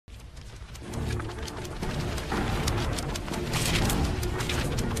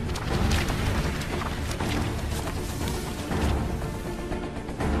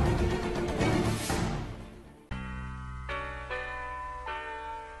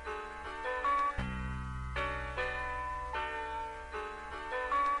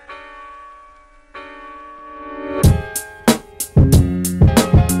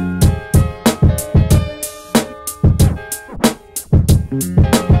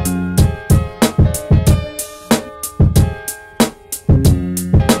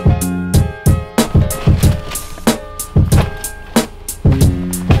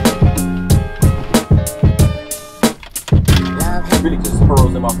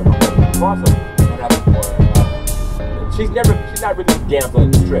also my cousin who's also not having more. She's not really damsel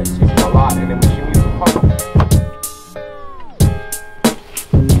in distress. She's a lot, and then when she meets her partner.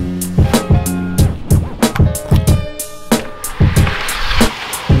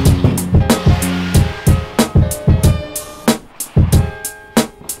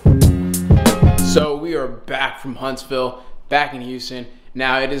 So we are back from Huntsville, back in Houston.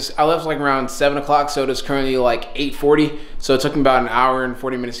 Now it is, I left like around 7 o'clock, so it is currently like 8:40. So it took me about an hour and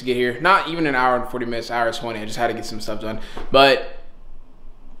 40 minutes to get here. Not even an hour and 40 minutes, hour and 20. I just had to get some stuff done. But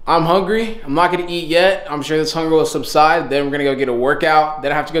I'm hungry. I'm not gonna eat yet. I'm sure this hunger will subside. Then we're gonna go get a workout.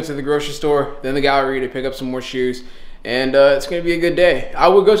 Then I have to go to the grocery store, then the gallery to pick up some more shoes. And it's gonna be a good day. I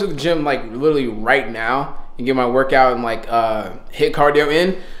will go to the gym like literally right now and get my workout and like hit cardio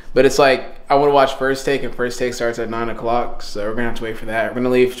in. But it's like, I want to watch First Take, and First Take starts at 9 o'clock, so we're gonna have to wait for that. We're gonna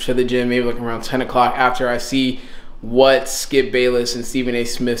leave to the gym maybe like around 10 o'clock after I see what Skip Bayless and Stephen A.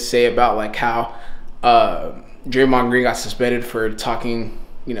 Smith say about like how Draymond Green got suspended for talking,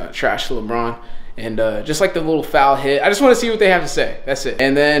 you know, trash to LeBron, and just like the little foul hit. I just want to see what they have to say. That's it.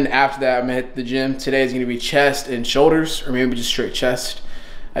 And then after that, I'm gonna hit the gym. Today is gonna be chest and shoulders, or maybe just straight chest.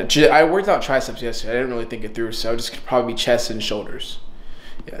 I worked out triceps yesterday. I didn't really think it through, so I'll just probably be chest and shoulders.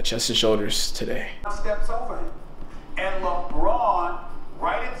 Yeah, chest and shoulders today. Steps over him. And LeBron,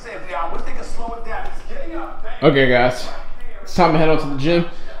 right in safety. I wish they could slow it down. He's getting up. Okay, guys. It's time to head out to the gym.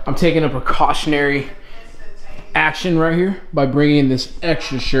 I'm taking a precautionary action right here by bringing this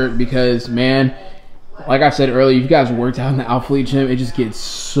extra shirt because, man, like I said earlier, if you guys worked out in the Alphalete gym, it just gets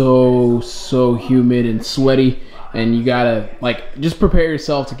so humid and sweaty. And you gotta, like, just prepare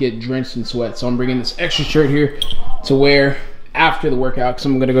yourself to get drenched in sweat. So I'm bringing this extra shirt here to wear after the workout, because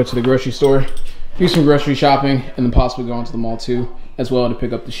I'm gonna go to the grocery store, do some grocery shopping, and then possibly go into the mall too, as well, to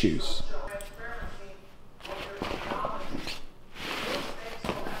pick up the shoes.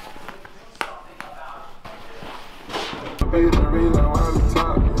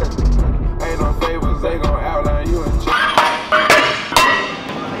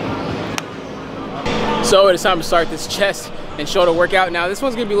 So it is time to start this chest and shoulder workout. Now this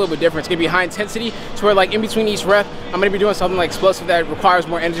one's gonna be a little bit different. It's gonna be high intensity, to where like in between each rep, I'm gonna be doing something like explosive that requires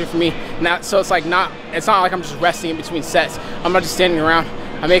more energy from me. Now, so it's like it's not like I'm just resting in between sets. I'm not just standing around.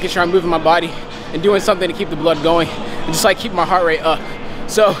 I'm making sure I'm moving my body and doing something to keep the blood going and just like keep my heart rate up.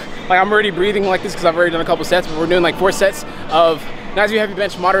 So like I'm already breathing like this because I've already done a couple sets, but we're doing like 4 sets of not too heavy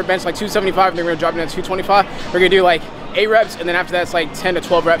bench, moderate bench, like 275, and then we're gonna drop it down to 225. We're gonna do like 8 reps, and then after that it's like 10 to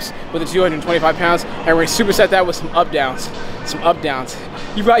 12 reps with the 225 pounds, and we're gonna superset that with some up downs.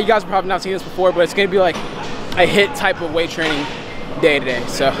 You guys have probably not seen this before, but it's gonna be like a HIIT type of weight training day today.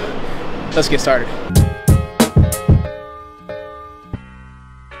 So let's get started.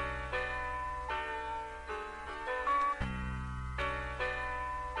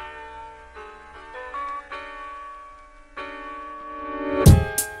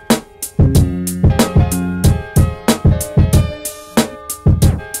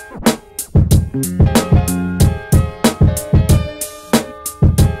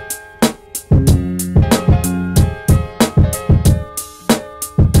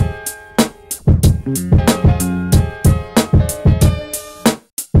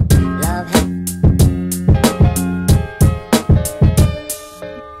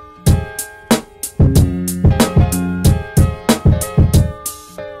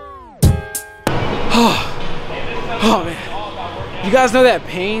 Oh man, you guys know that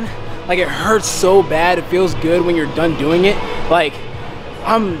pain? Like it hurts so bad, it feels good when you're done doing it. Like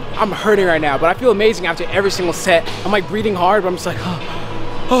I'm hurting right now, but I feel amazing after every single set. I'm like breathing hard, but I'm just like,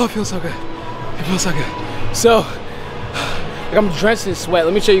 oh, it feels so good. It feels so good. So, like I'm drenched in sweat.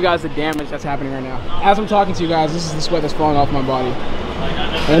 Let me show you guys the damage that's happening right now. As I'm talking to you guys, this is the sweat that's falling off my body.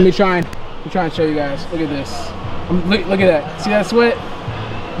 And let me try and show you guys. Look at this. Look at that. See that sweat?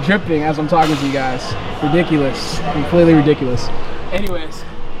 Dripping as I'm talking to you guys. Ridiculous. Completely ridiculous. Anyways.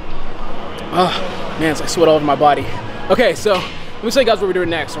 Oh, man, it's like sweat all over my body. Okay, so let me tell you guys what we're doing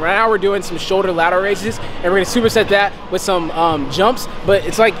next. Right now we're doing some shoulder lateral raises, and we're gonna superset that with some jumps, but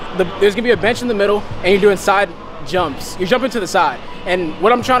it's like there's gonna be a bench in the middle, and you're doing side jumps. You're jumping to the side. And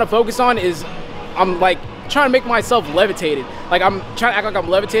what I'm trying to focus on is I'm like trying to make myself levitated. Like I'm trying to act like I'm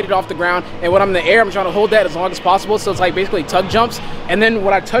levitated off the ground, and when I'm in the air, I'm trying to hold that as long as possible. So it's like basically tug jumps. And then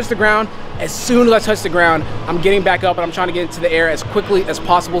when I touch the ground, as soon as I touch the ground, I'm getting back up and I'm trying to get into the air as quickly as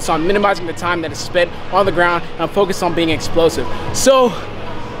possible. So I'm minimizing the time that is spent on the ground, and I'm focused on being explosive. So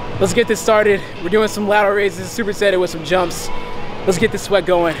let's get this started. We're doing some lateral raises, superset it with some jumps. Let's get this sweat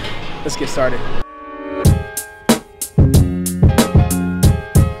going. Let's get started.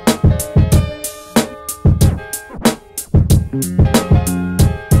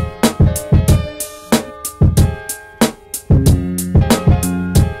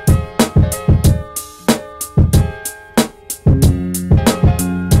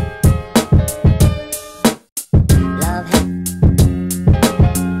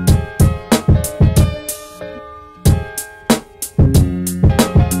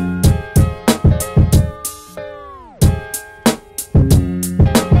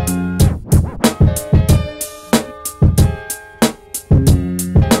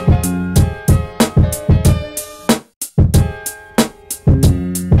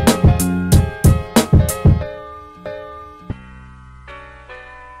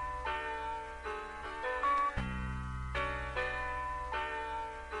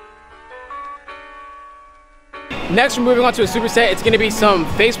 Next, we're moving on to a superset. It's gonna be some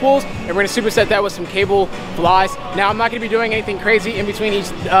face pulls, and we're gonna superset that with some cable flies. Now, I'm not gonna be doing anything crazy in between each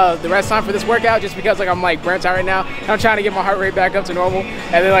the rest time for this workout, just because like I'm like burnt out right now. I'm trying to get my heart rate back up to normal,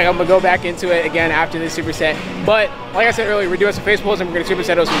 and then like I'm gonna go back into it again after this superset. But like I said earlier, we're doing some face pulls, and we're gonna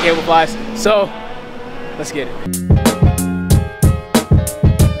superset it with some cable flies. So let's get it.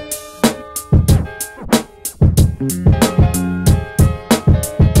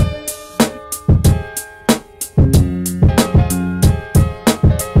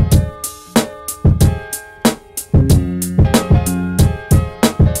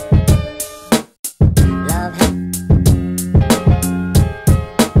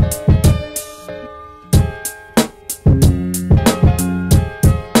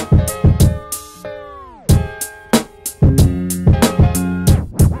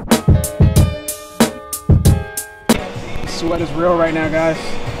 Sweat is real right now, guys.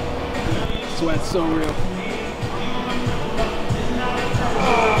 Sweat's so real.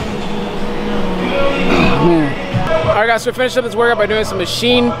 Oh, man. All right, guys, so we finished up this workout by doing some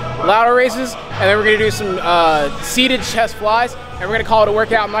machine lateral raises, and then we're gonna do some seated chest flies, and we're gonna call it a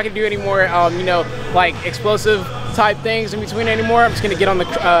workout. I'm not gonna do any more, you know, like explosive type things in between anymore. I'm just gonna get on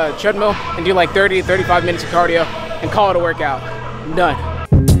the treadmill and do like 30 to 35 minutes of cardio and call it a workout. I'm done.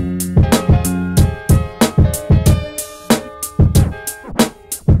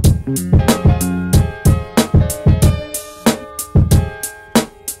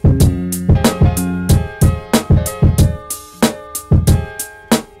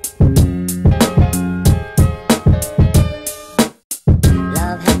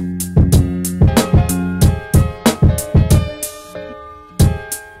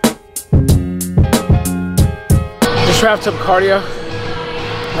 Wrapped up cardio,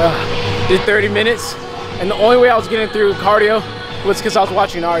 did 30 minutes, and the only way I was getting through cardio was because I was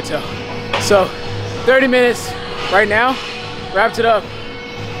watching Naruto. So 30 minutes right now, wrapped it up,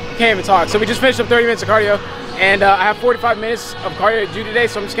 can't even talk. So we just finished up 30 minutes of cardio, and I have 45 minutes of cardio to do today,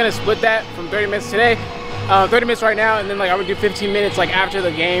 so I'm just gonna split that from 30 minutes today, 30 minutes right now, and then like I'm gonna do 15 minutes like after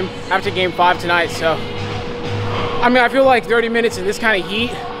the game, after game 5 tonight. So I mean, I feel like 30 minutes in this kind of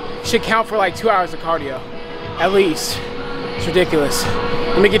heat should count for like 2 hours of cardio. At least. It's ridiculous.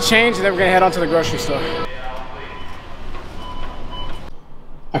 Let me get changed, and then we're gonna head on to the grocery store.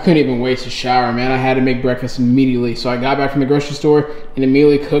 I couldn't even wait to shower, man. I had to make breakfast immediately. So I got back from the grocery store and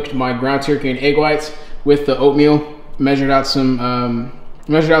immediately cooked my ground turkey and egg whites with the oatmeal. Measured out some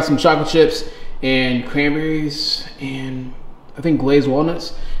chocolate chips and cranberries and I think glazed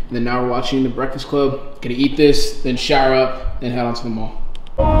walnuts. And then now we're watching The Breakfast Club. Gonna eat this, then shower up, then head on to the mall.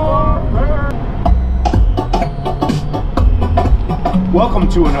 Welcome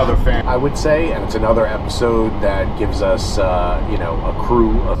to another fan. I would say, and it's another episode that gives us, you know, a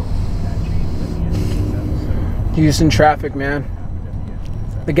crew of Houston traffic, man.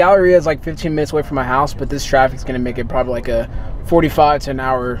 The Galleria is like 15 minutes away from my house, but this traffic's gonna make it probably like a 45 to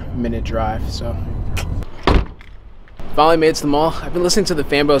an minute drive. So finally made it to the mall. I've been listening to the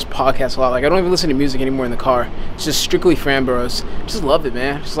Fanbros podcast a lot. Like I don't even listen to music anymore in the car. It's just strictly Fanbros. Just love it,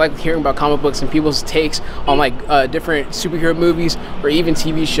 man. Just like hearing about comic books and people's takes on like different superhero movies or even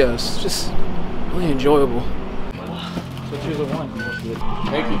TV shows. It's just really enjoyable. So choose a one.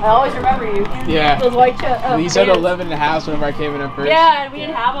 Thank you. I always remember you. Yeah. Those white you said 11.5 whenever I came in at first. Yeah, and we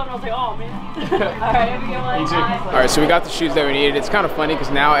didn't have them, and I was like, oh man. Alright, here we go. Me too. Alright, so we got the shoes that we needed. It's kind of funny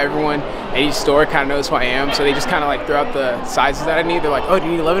because now everyone at each store kind of knows who I am, so they just kind of like throw out the sizes that I need. They're like, oh, do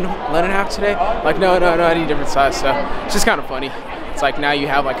you need 11.5 today? Like, no, I need a different size. So it's just kind of funny. It's like now you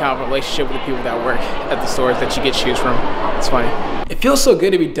have like kind of a relationship with the people that work at the stores that you get shoes from. It's funny. It feels so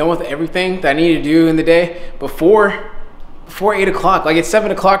good to be done with everything that I need to do in the day before 8 o'clock. Like it's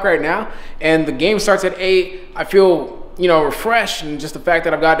 7 o'clock right now and the game starts at 8. I feel, you know, refreshed, and just the fact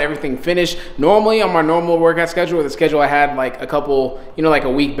that I've got everything finished. Normally on my normal workout schedule, or the schedule I had like a couple, you know, like a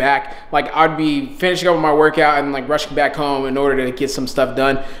week back, like I'd be finishing up with my workout and like rushing back home in order to get some stuff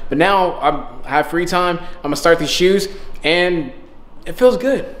done. But now I have free time. I'm gonna start these shoes and it feels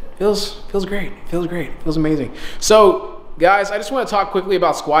good. Feels great. Feels great. Feels amazing. So guys, I just want to talk quickly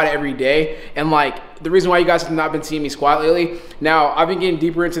about squat every day and like the reason why you guys have not been seeing me squat lately. Now, I've been getting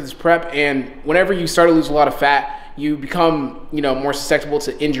deeper into this prep, and whenever you start to lose a lot of fat, you become, you know, more susceptible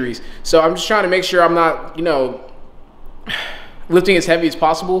to injuries. So I'm just trying to make sure I'm not, you know, lifting as heavy as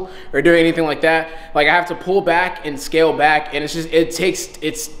possible or doing anything like that. Like I have to pull back and scale back, and it's just,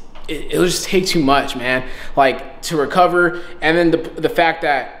 it'll just take too much, man, like to recover. And then the fact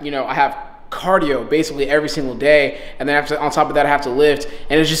that, you know, I have cardio basically every single day, and then on top of that I have to lift,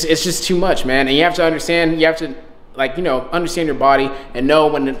 and it's just too much, man. And you have to understand, you have to like, you know, understand your body and know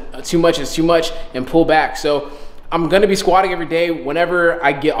when too much is too much and pull back. So I'm gonna be squatting every day whenever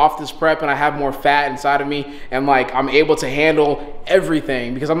I get off this prep and I have more fat inside of me and like I'm able to handle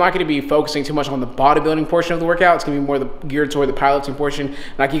everything, because I'm not gonna be focusing too much on the bodybuilding portion of the workout. It's gonna be more geared toward the powerlifting portion,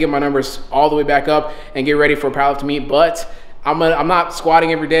 and I can get my numbers all the way back up and get ready for a powerlifting meet. But I'm not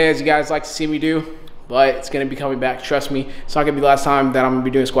squatting every day as you guys like to see me do, but it's gonna be coming back, trust me. It's not gonna be the last time that I'm gonna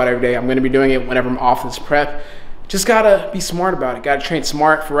be doing squat every day. I'm gonna be doing it whenever I'm off this prep. Just gotta be smart about it. Gotta train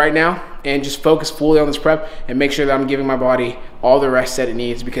smart for right now and just focus fully on this prep and make sure that I'm giving my body all the rest that it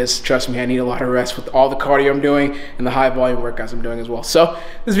needs, because trust me, I need a lot of rest with all the cardio I'm doing and the high volume workouts I'm doing as well. So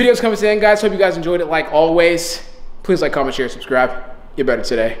this video is coming to the end, guys. Hope you guys enjoyed it like always. Please like, comment, share, subscribe. Get better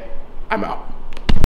today. I'm out.